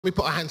We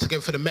put our hands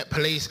together for the Met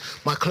Police,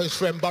 my close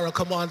friend Borough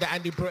Commander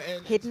Andy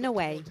Britton. Hidden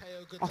away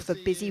off a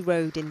busy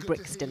road in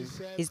Brixton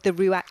is the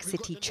Ruach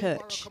City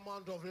Church.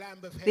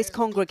 This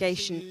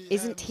congregation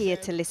isn't here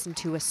to listen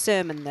to a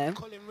sermon though.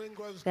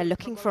 They're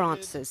looking for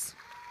answers.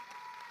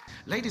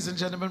 Ladies and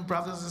gentlemen,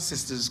 brothers and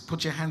sisters,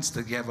 put your hands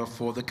together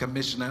for the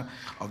Commissioner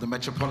of the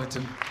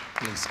Metropolitan,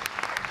 please.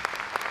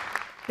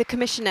 The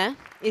Commissioner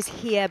is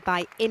here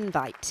by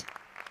invite,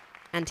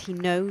 and he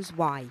knows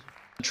why.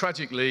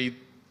 Tragically,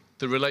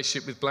 the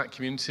relationship with black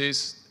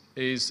communities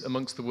is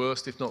amongst the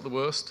worst, if not the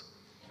worst.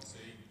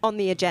 On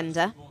the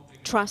agenda,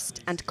 trust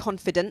and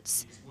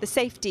confidence, the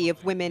safety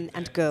of women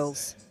and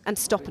girls, and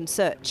stop and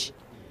search.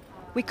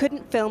 We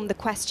couldn't film the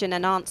question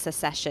and answer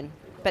session,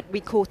 but we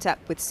caught up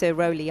with Sir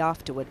Rowley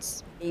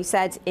afterwards. You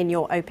said in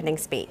your opening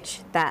speech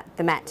that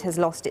the Met has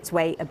lost its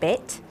way a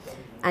bit,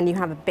 and you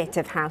have a bit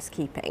of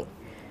housekeeping.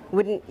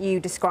 Wouldn't you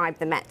describe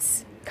the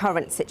Met's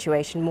current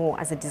situation more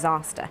as a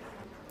disaster?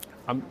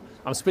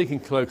 I'm speaking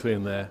colloquially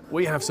in there.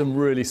 We have some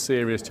really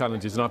serious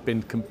challenges, and I've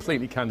been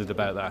completely candid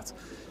about that.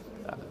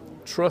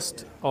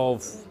 Trust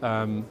of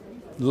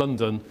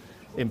London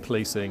in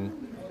policing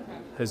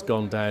has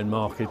gone down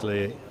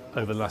markedly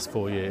over the last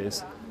 4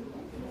 years.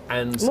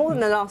 And more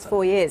than the last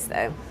 4 years,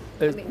 though.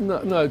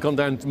 No, gone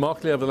down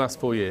markedly over the last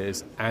 4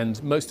 years,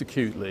 and most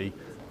acutely,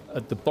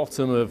 at the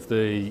bottom of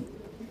the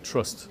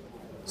trust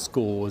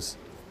scores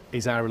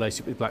is our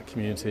relationship with black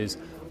communities.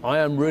 I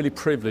am really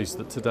privileged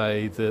that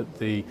today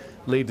the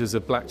leaders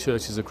of black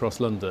churches across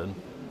London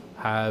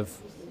have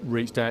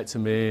reached out to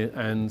me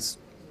and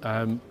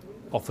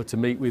offered to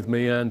meet with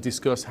me and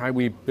discuss how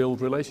we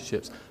build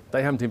relationships.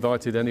 They haven't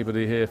invited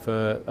anybody here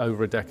for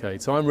over a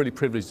decade, so I'm really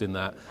privileged in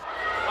that.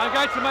 I'm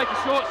going to make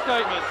a short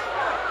statement.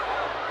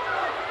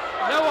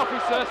 No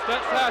officer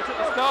steps out at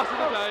the start of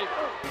the day.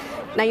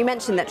 Now, you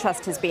mentioned that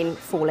trust has been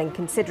falling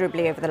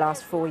considerably over the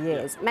last 4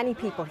 years. Many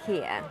people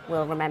here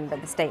will remember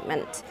the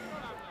statement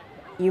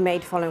you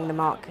made following the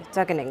Mark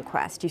Duggan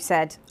inquest. You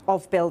said,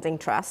 of building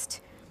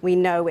trust, we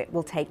know it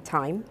will take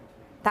time.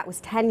 That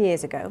was 10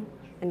 years ago,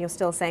 and you're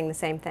still saying the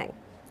same thing.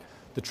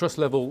 The trust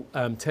level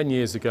 10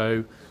 years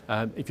ago,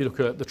 if you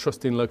look at the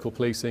trust in local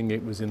policing,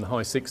 it was in the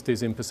high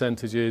 60s in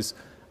percentages,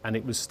 and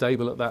it was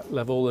stable at that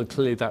level, and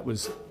clearly that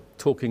was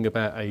talking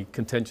about a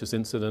contentious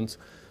incident.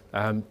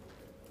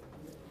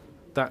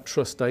 That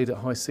trust stayed at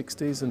high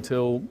 60s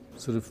until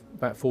sort of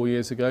about 4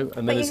 years ago.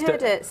 And but then you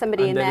heard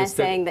somebody in there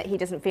saying that he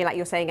doesn't feel like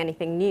you're saying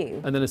anything new.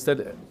 And then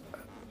instead,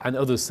 and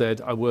others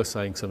said I were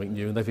saying something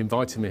new, and they've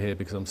invited me here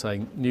because I'm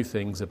saying new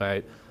things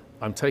about,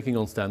 I'm taking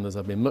on standards,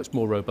 I've been much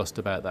more robust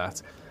about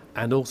that,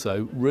 and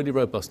also really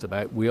robust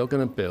about we are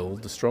going to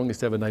build the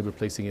strongest ever neighbourhood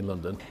policing in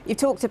London. You've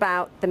talked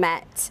about the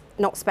Met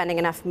not spending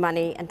enough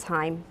money and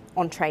time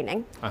on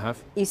training. I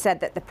have. You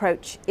said that the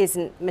approach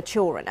isn't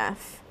mature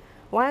enough.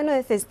 Why on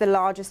earth is the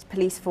largest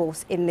police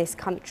force in this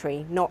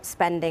country not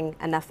spending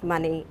enough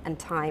money and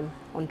time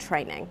on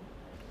training?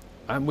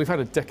 We've had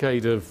a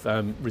decade of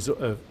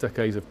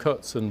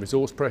cuts and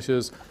resource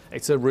pressures.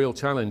 It's a real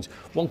challenge.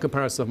 One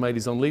comparison I've made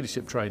is on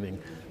leadership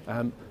training.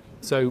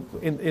 So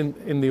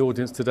in the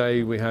audience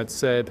today we had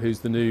Seb, who's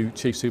the new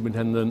Chief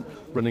Superintendent,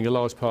 running a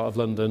large part of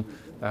London.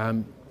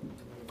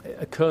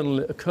 A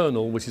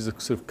colonel, which is a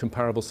sort of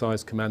comparable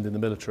sized command in the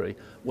military,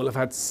 will have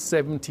had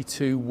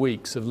 72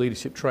 weeks of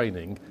leadership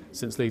training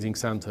since leading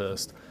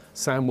Sandhurst.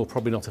 Sam will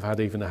probably not have had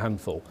even a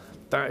handful.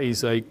 That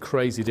is a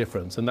crazy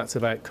difference, and that's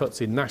about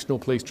cuts in national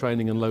police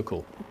training and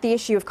local. The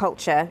issue of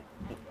culture,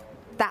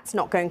 that's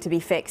not going to be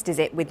fixed, is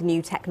it, with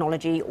new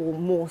technology or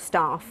more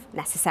staff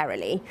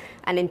necessarily?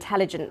 An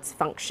intelligence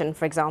function,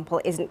 for example,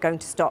 isn't going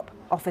to stop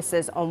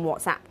officers on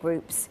WhatsApp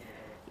groups,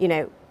 you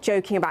know,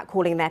 joking about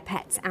calling their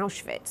pets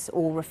Auschwitz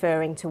or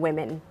referring to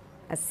women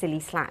as silly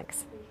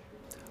slags.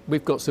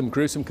 We've got some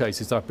gruesome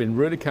cases. I've been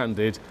really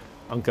candid.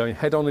 I'm going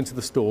head on into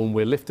the storm.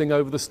 We're lifting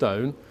over the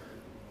stone,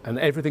 and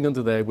everything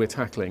under there we're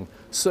tackling.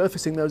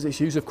 Surfacing those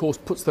issues, of course,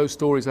 puts those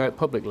stories out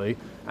publicly,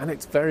 and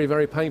it's very,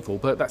 very painful,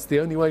 but that's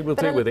the only way we'll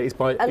deal with it, is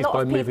by moving them on. A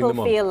lot of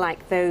people feel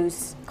like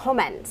those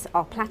comments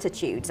are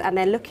platitudes, and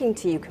they're looking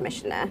to you,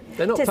 Commissioner,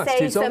 to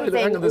say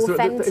something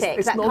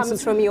authentic that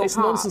comes from your heart. It's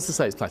nonsense to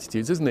say it's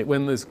platitudes, isn't it?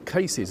 When there's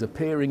cases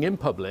appearing in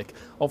public,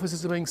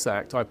 officers are being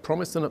sacked. I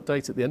promised an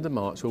update at the end of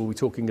March where we'll be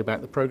talking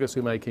about the progress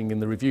we're making and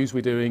the reviews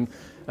we're doing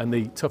and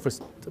the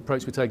toughest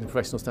approach we're taking to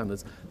professional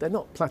standards. They're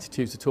not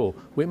platitudes at all.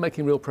 We're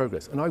making real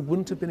progress, and I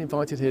wouldn't have been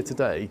invited here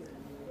today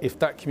if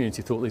that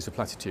community thought these were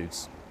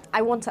platitudes.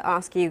 I want to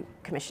ask you,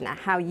 Commissioner,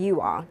 how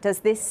you are. Does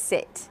this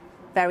sit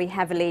very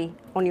heavily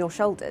on your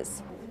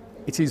shoulders?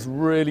 It is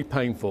really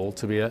painful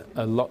to be a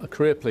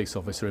career police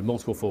officer in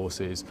multiple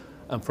forces,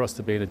 and for us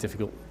to be in a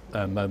difficult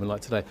moment like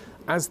today.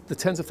 As the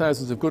tens of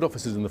thousands of good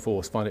officers in the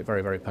force find it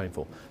very, very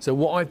painful. So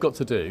what I've got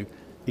to do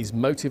is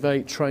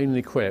motivate, train and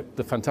equip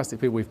the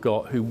fantastic people we've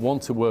got who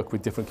want to work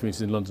with different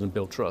communities in London and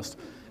build trust,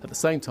 at the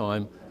same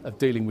time of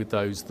dealing with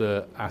those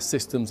that our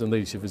systems and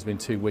leadership has been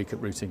too weak at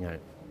rooting out.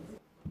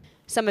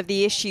 Some of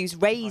the issues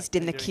raised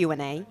in the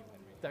Q&A,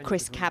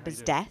 Chris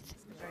Cabba's death,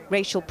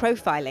 racial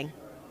profiling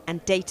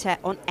and data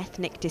on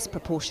ethnic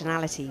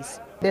disproportionalities.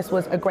 This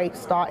was a great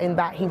start in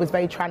that he was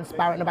very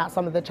transparent about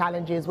some of the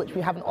challenges which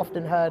we haven't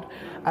often heard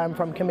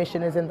from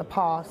commissioners in the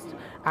past,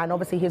 and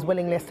obviously his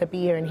willingness to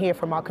be here and hear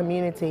from our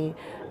community.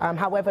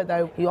 However,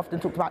 though, he often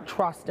talked about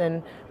trust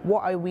and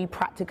what are we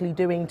practically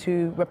doing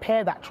to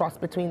repair that trust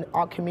between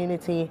our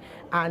community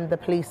and the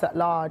police at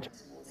large.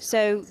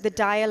 So the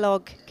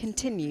dialogue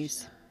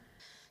continues,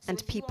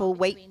 and people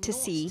wait to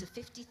see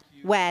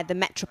where the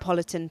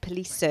Metropolitan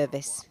Police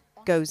Service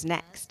goes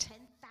next.